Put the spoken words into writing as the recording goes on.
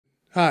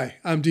Hi,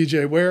 I'm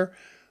DJ Ware.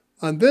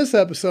 On this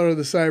episode of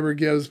the Cyber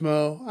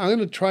Gizmo, I'm going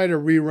to try to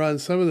rerun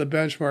some of the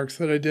benchmarks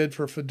that I did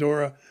for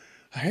Fedora.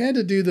 I had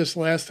to do this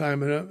last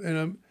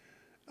time,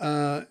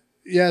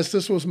 yes,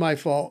 this was my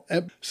fault.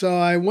 So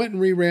I went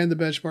and reran the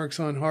benchmarks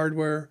on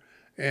hardware,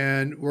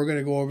 and we're going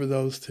to go over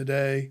those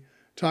today,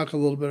 talk a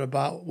little bit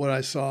about what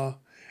I saw,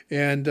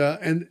 and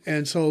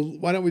so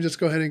why don't we just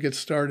go ahead and get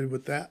started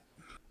with that.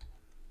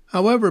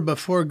 However,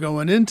 before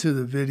going into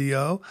the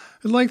video,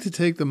 I'd like to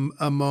take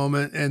a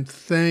moment and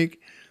thank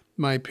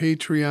my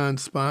Patreon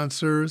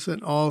sponsors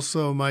and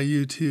also my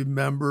YouTube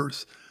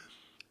members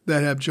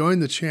that have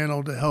joined the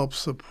channel to help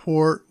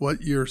support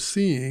what you're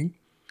seeing.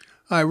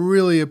 I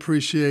really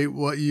appreciate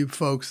what you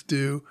folks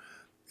do.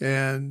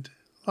 And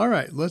all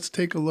right, let's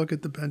take a look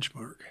at the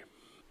benchmark.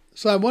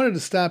 So I wanted to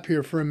stop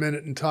here for a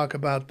minute and talk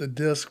about the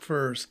disk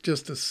first,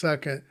 just a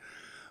second.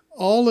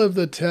 All of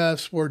the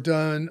tests were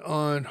done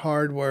on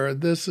hardware.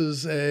 This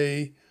is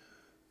it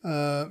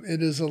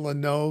is a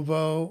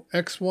Lenovo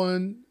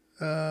X1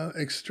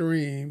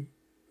 Extreme.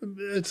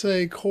 It's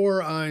a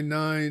Core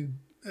i9.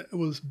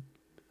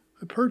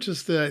 I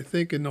purchased it, I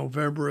think, in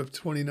November of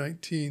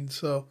 2019.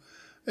 So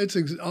it's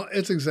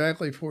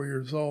exactly 4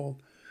 years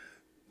old.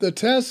 The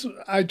tests,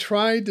 I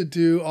tried to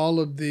do all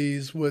of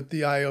these with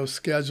the I/O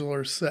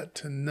scheduler set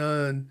to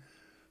none.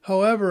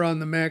 However, on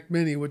the Mac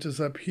Mini, which is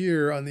up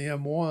here on the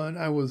M1,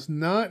 I was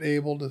not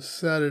able to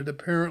set it.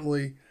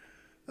 Apparently,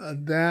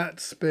 that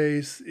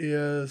space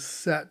is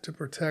set to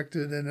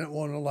protected, and it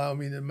won't allow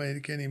me to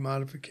make any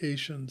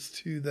modifications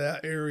to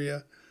that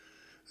area.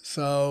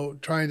 So,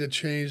 trying to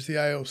change the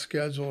I/O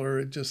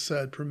scheduler, it just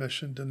said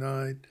permission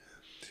denied.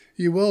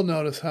 You will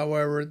notice,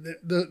 however,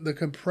 the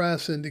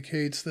compress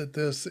indicates that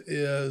this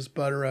is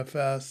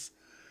btrfs,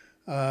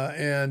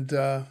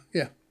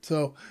 yeah.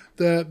 So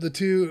the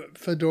two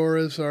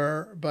Fedoras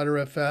are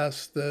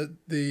btrfs.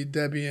 The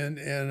Debian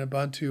and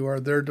Ubuntu are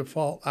their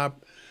default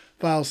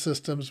file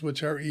systems,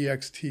 which are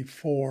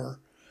ext4.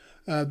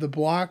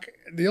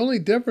 The only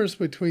difference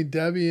between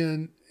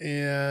Debian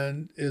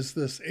and is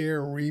this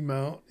air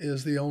remount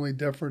is the only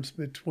difference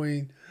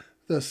between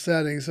the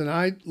settings. And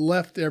I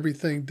left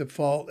everything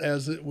default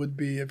as it would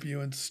be if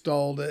you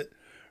installed it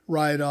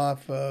right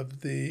off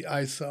of the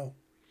ISO.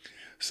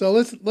 So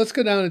let's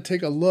go down and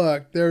take a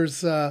look.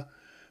 There's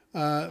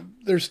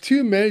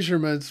two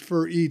measurements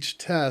for each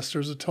test.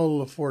 There's a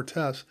total of 4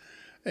 tests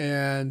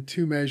and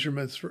 2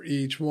 measurements for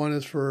each. One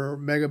is for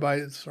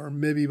megabytes or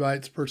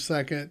millibytes per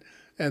second,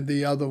 and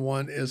the other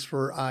one is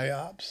for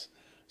IOPS.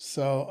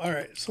 So, all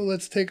right, so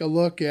let's take a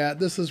look at,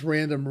 this is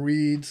random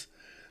reads.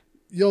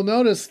 You'll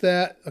notice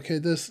that, okay,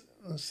 let's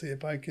see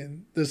if I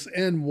can, this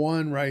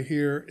N1 right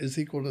here is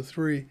equal to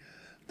 3.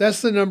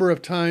 That's the number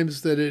of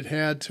times that it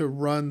had to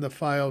run the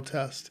file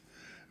test.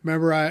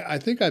 Remember, I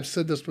think I've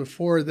said this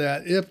before,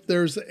 that if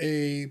there's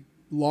a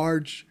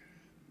large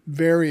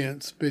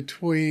variance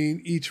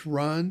between each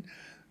run,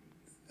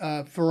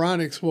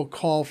 Phoronix will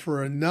call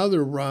for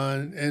another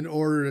run in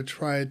order to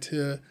try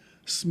to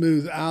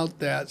smooth out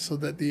that so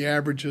that the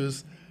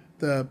averages,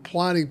 the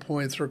plotting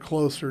points are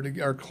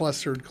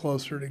clustered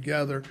closer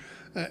together.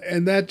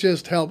 And that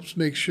just helps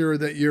make sure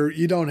that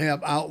you don't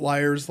have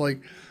outliers,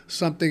 like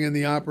something in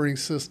the operating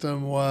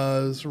system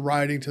was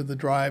writing to the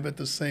drive at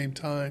the same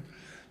time.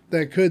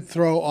 That could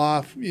throw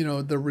off,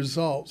 the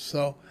results.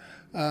 So,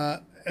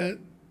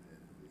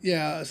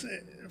 yeah,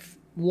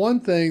 one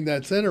thing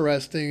that's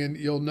interesting, and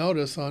you'll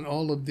notice on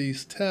all of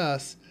these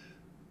tests,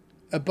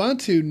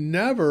 Ubuntu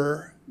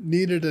never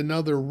needed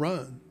another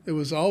run. It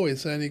was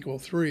always n equal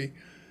 3.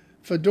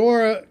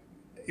 Fedora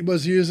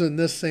was using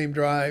this same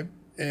drive,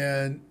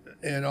 and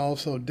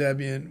also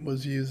Debian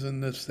was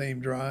using this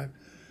same drive.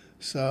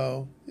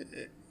 So,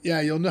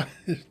 yeah, you'll know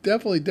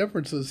definitely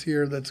differences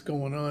here that's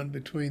going on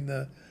between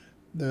the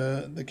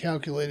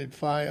calculated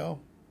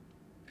file.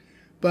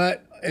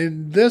 But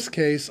in this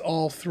case,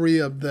 all 3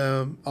 of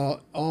them,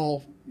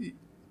 all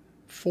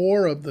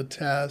 4 of the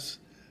tests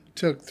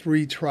took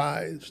 3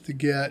 tries to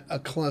get a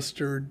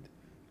clustered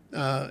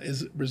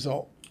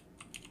result.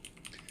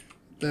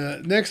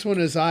 The next one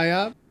is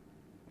IOP.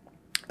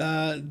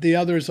 The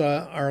others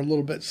are a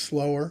little bit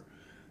slower.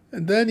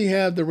 And then you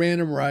have the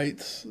random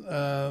writes.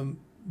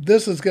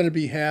 This is going to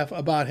be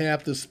about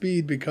half the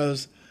speed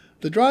because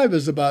the drive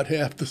is about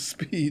half the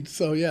speed.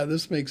 So yeah,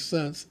 this makes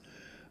sense.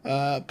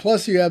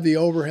 Plus you have the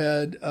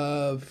overhead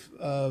of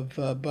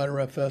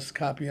btrfs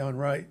copy on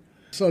write.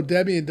 So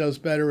Debian does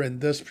better in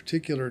this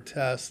particular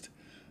test.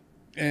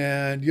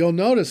 And you'll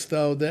notice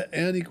though that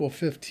n equal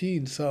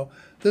 15. So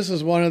this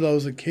is one of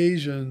those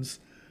occasions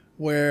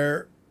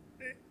where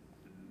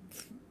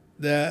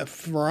the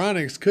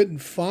Phoronix couldn't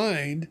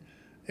find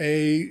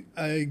a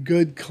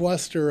good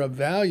cluster of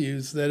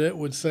values that it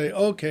would say,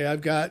 okay,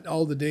 I've got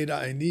all the data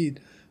I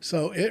need.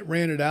 So it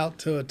ran it out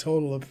to a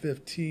total of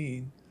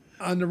 15.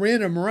 On the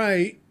random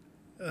write,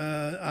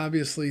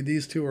 obviously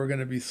these two are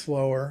going to be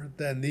slower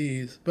than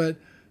these, but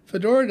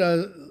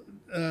Debian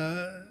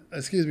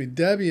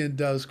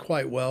does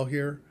quite well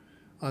here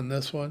on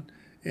this one.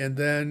 And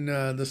then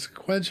the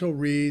sequential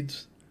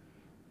reads,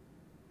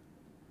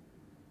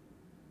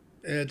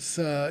 it's,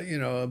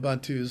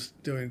 Ubuntu's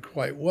doing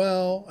quite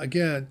well.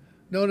 Again,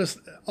 notice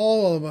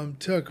all of them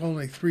took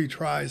only 3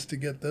 tries to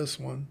get this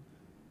one.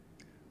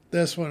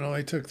 This one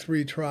only took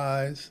 3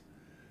 tries.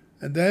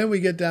 And then we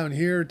get down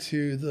here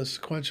to the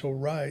sequential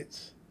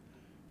writes.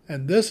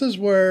 And this is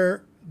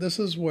where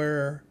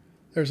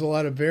there's a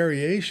lot of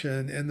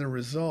variation in the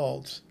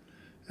results.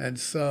 And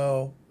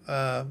so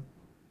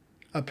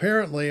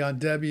apparently on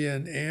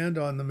Debian and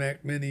on the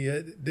Mac Mini,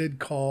 it did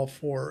call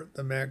for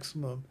the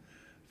maximum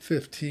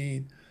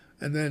 15.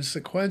 And then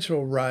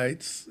sequential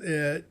writes,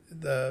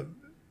 the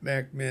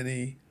Mac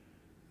Mini,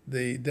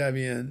 the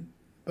Debian,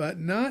 but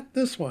not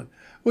this one,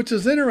 which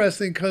is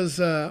interesting because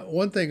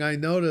one thing I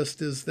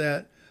noticed is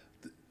that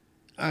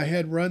I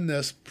had run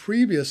this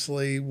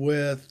previously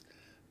with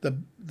the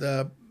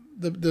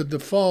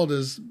default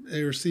is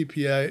your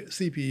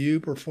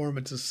CPU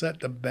performance is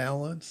set to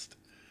balanced.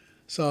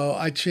 So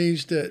I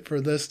changed it for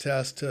this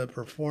test to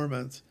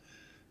performance.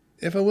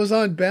 If it was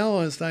on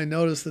balanced, I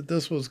noticed that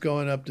this was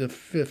going up to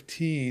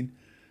 15,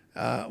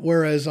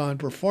 whereas on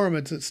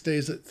performance, it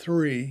stays at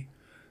 3.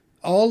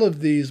 All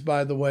of these,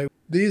 by the way,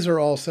 these are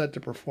all set to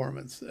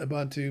performance,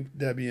 Ubuntu,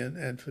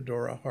 Debian, and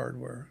Fedora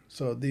hardware.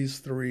 So these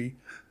 3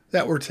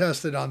 that were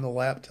tested on the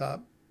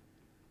laptop.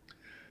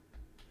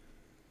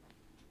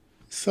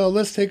 So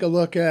let's take a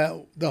look at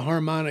the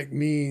harmonic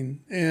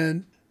mean.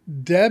 And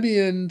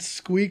Debian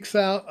squeaks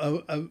out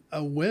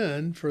a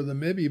win for the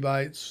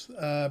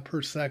MB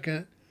per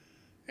second.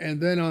 And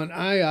then on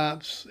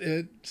IOPS,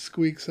 it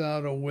squeaks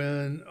out a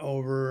win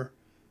over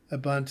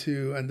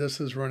Ubuntu, and this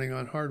is running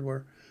on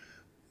hardware.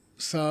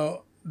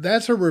 So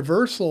that's a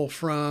reversal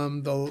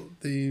from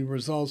the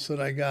results that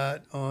I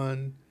got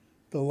on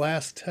the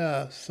last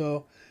test.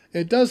 So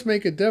it does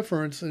make a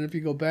difference, and if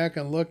you go back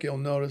and look, you'll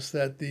notice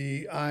that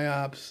the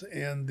IOPS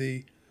and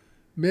the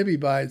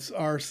MB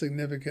are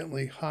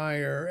significantly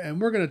higher, and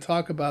we're going to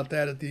talk about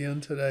that at the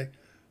end today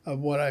of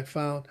what I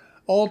found.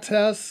 All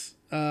tests,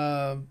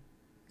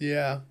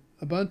 yeah,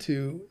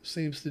 Ubuntu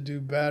seems to do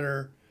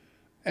better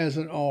as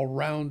an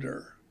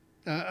all-rounder.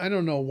 I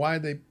don't know why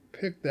they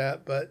picked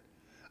that, but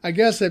I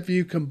guess if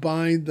you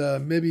combine the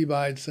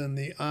MB and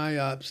the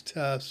IOPS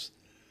tests,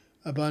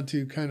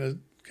 Ubuntu kind of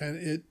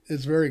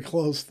it's very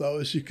close though,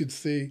 as you can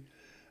see.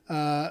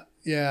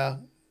 Yeah,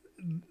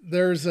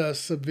 there's a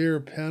severe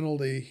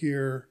penalty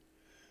here,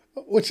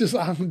 which is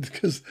odd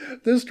because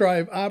this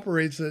drive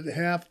operates at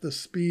half the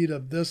speed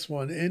of this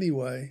one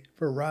anyway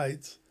for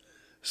writes.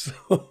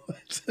 So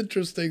it's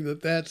interesting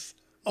that that's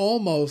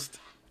almost,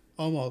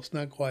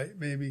 not quite,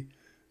 maybe,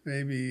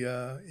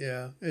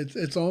 yeah,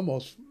 it's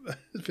almost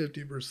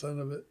 50%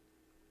 of it.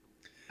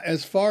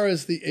 As far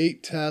as the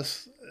 8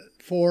 tests,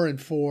 4 and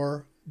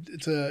 4,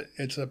 it's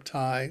a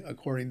tie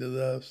according to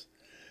this.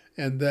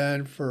 And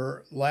then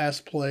for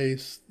last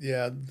place,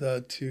 yeah,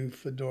 the 2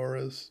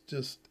 Fedoras.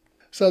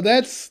 So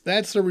that's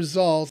the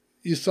result.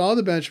 You saw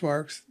the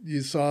benchmarks,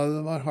 you saw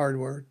them on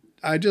hardware.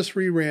 I just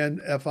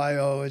reran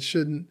FIO. It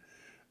shouldn't.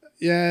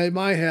 Yeah, it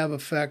might have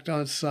effect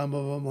on some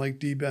of them, like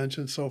dbench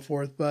and so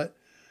forth, but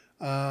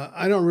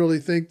I don't really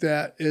think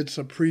that it's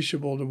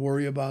appreciable to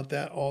worry about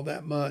that all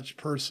that much,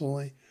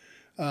 personally.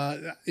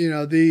 Most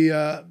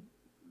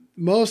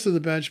of the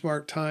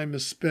benchmark time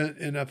is spent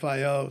in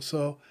FIO,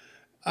 so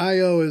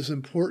I/O is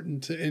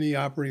important to any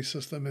operating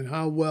system, and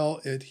how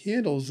well it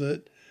handles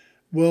it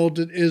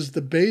is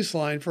the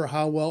baseline for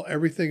how well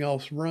everything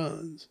else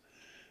runs.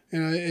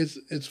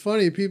 It's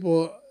funny,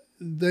 people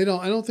I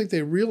don't think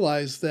they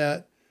realize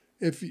that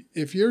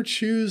if you're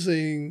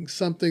choosing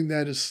something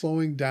that is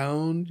slowing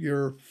down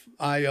your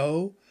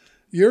I/O,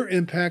 you're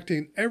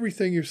impacting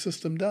everything your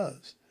system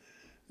does,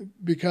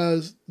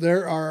 because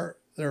there are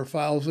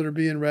files that are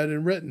being read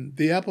and written.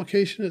 The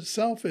application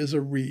itself is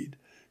a read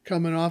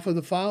coming off of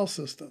the file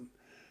system.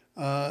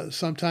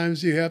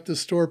 Sometimes you have to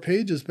store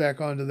pages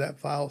back onto that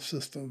file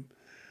system.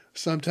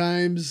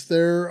 Sometimes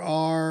there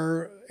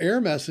are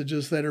error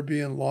messages that are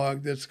being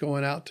logged that's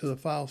going out to the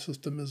file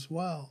system as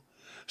well.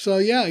 So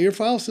yeah, your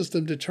file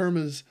system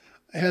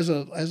has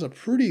a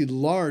pretty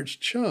large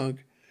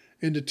chunk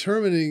in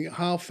determining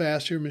how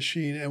fast your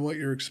machine and what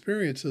your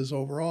experience is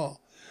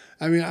overall.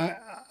 I mean,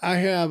 I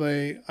have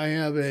an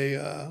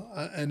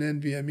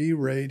NVMe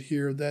RAID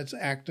here that's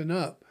acting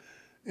up,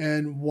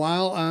 and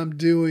while I'm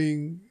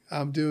doing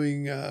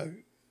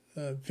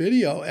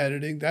video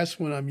editing, that's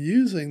when I'm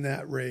using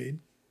that RAID,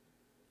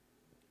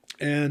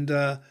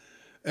 and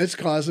it's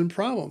causing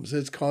problems.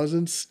 It's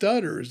causing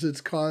stutters.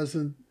 It's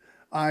causing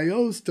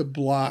IOs to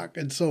block,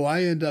 and so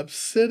I end up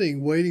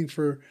sitting waiting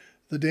for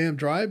the damn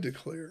drive to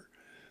clear.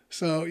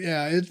 So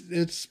yeah,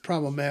 it's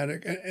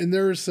problematic, and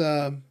there's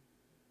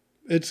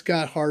it's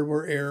got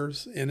hardware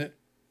errors in it,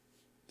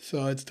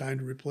 so it's time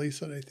to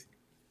replace it.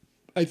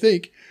 I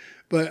think,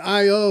 but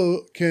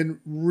I/O can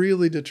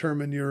really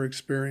determine your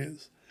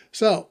experience.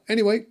 So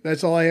anyway,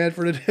 that's all I had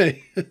for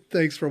today.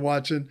 Thanks for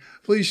watching.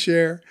 Please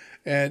share,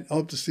 and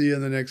hope to see you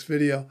in the next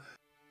video.